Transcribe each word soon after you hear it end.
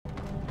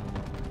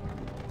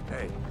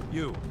Hey,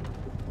 you.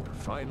 You're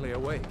finally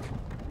awake.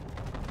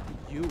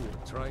 You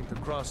trying to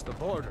cross the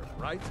border,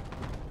 right?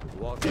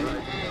 Walked right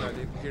into that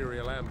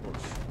Imperial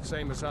ambush,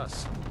 same as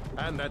us.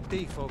 And that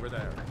thief over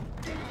there.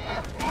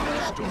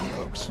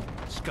 Stormcloaks.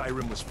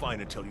 Skyrim was fine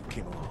until you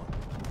came along.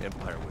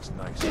 Empire was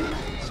nice and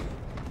easy.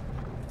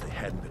 If they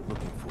hadn't been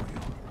looking for you,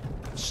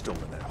 they'd have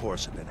stolen that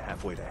horse and been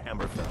halfway to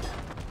Hammerfell.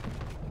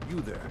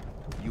 You there,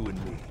 you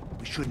and me,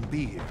 we shouldn't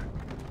be here.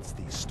 It's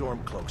these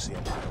Stormcloaks the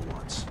Empire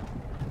wants.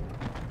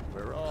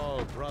 We're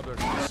all brothers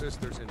and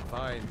sisters in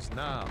vines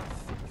now.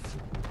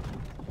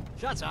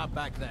 Shut up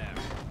back there.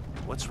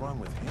 What's wrong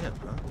with him,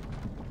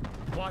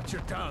 huh? Watch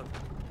your tongue.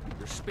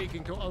 You're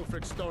speaking to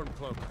Ulfric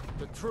Stormcloak,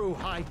 the true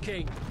High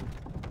King.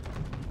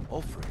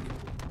 Ulfric?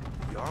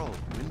 Jarl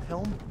of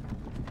Windhelm?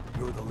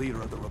 You're the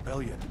leader of the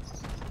rebellion.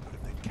 But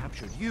if they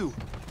captured you...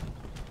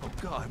 Oh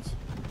gods,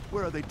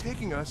 where are they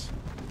taking us?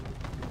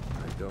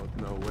 I don't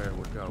know where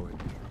we're going,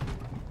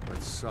 but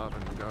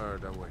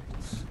Sovngarde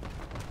awaits.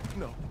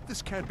 No,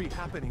 this can't be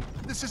happening.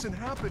 This isn't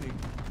happening.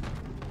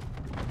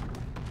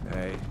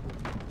 Hey,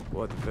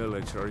 what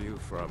village are you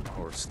from,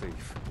 horse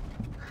thief?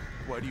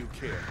 Why do you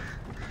care?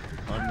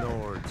 A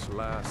Nord's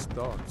last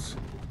thoughts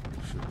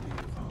should be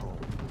of home.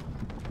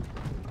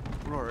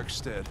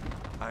 Rorikstead.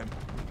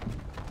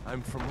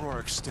 I'm from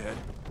Rorikstead.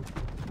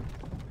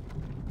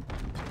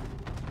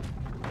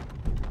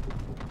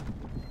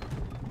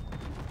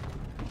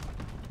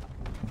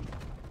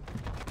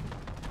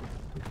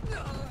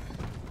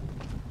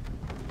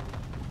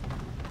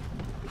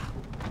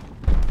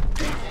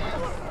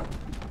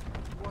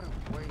 What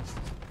a waste.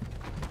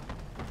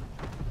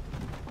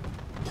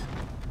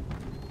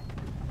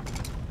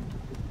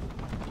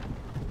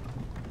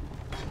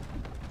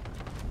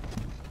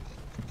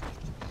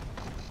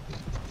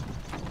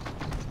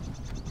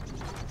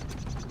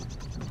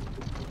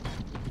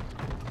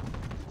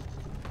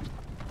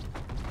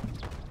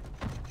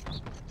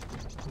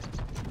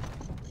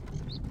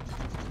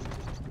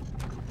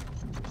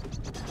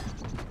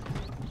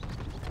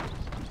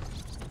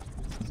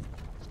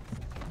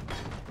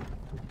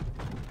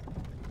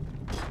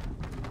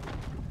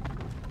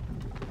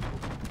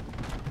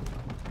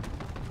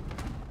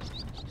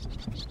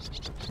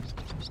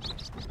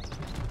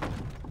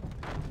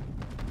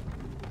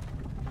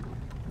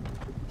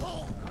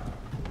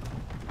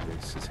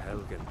 This is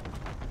Helgen.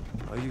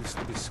 I used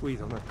to be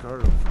sweet on a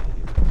girl from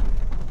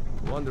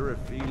here. Wonder if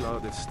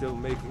Vilod is still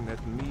making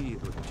that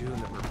mead with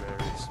juniper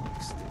berries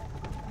mixed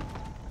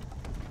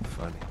in.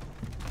 Funny.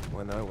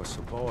 When I was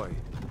a boy,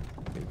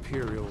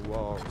 Imperial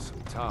walls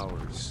and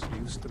towers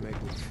used to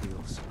make me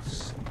feel so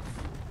safe.